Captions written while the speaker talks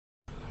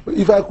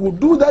If I could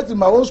do that in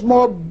my own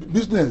small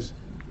business,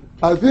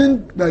 I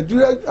think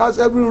Nigeria has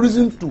every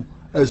reason to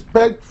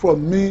expect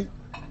from me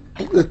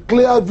a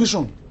clear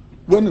vision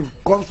when it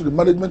comes to the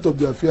management of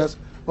the affairs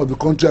of the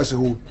country as a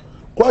whole.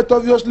 Quite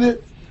obviously,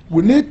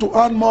 we need to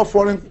earn more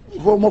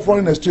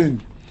foreign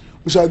exchange.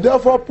 We shall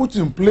therefore put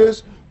in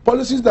place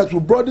policies that will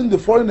broaden the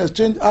foreign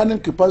exchange earning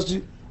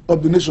capacity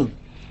of the nation.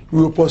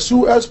 We will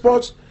pursue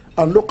exports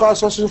and local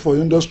sourcing for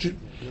industry.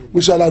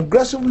 We shall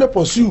aggressively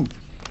pursue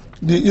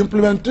the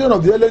implementation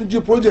of the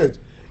LNG project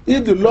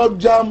if the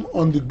logjam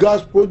on the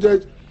gas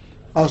project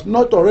has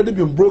not already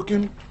been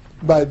broken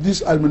by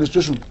this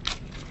administration,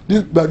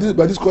 by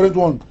this current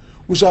one.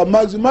 We shall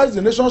maximize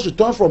the nation's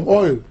return from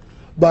oil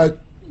by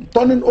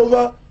turning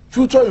over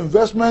future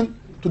investment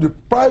to the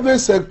private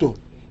sector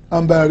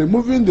and by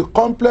removing the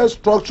complex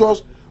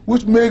structures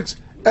which makes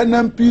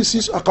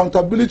NMPC's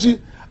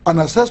accountability and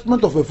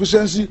assessment of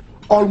efficiency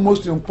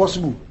almost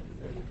impossible.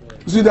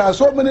 You see, there are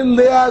so many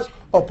layers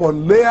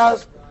upon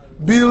layers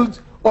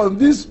built on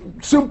this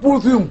simple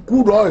thing,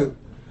 crude oil.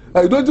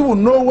 I don't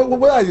even know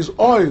whether it's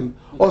oil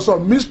or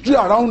some mystery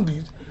around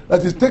it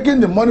that is taking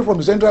the money from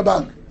the central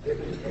bank.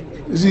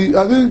 You see,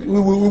 I think we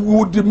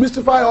would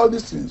demystify all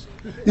these things.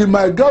 In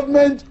my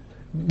government,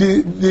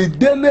 the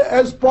daily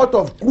export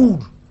of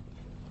crude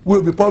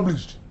will be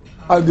published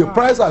and the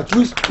price at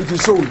which it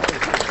is sold.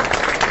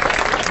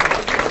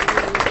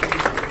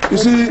 You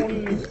see,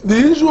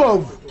 the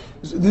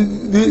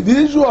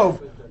issue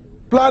of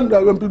planned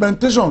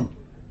implementation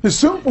is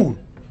simple.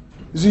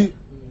 You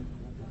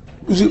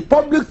see,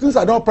 public things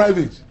are not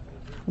private.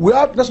 We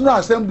have National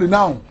Assembly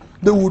now.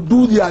 They will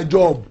do their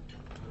job.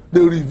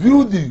 They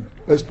review the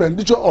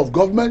expenditure of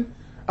government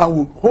and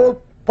will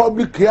hold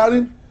public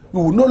hearing.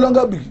 We will no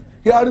longer be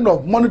hearing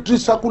of monetary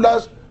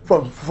circulars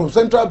from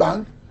central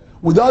bank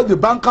without the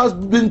bankers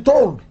being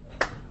told.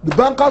 The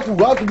bankers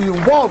will have to be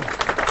involved.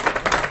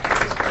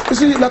 You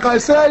see, like I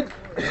said,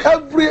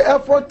 every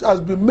effort has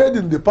been made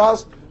in the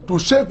past to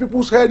shake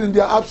people's head in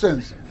their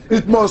absence.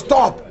 It must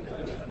stop.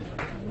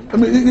 I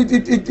mean,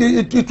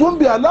 it won't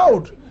be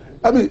allowed.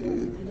 I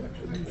mean,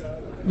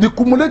 the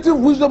cumulative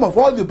wisdom of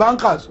all the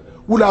bankers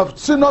would have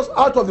seen us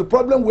out of the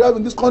problem we have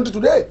in this country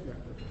today.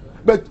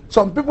 But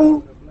some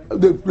people,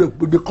 they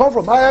come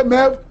from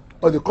IMF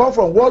or they come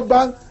from World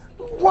Bank.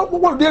 What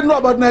do they know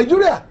about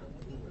Nigeria?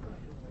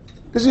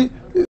 You see,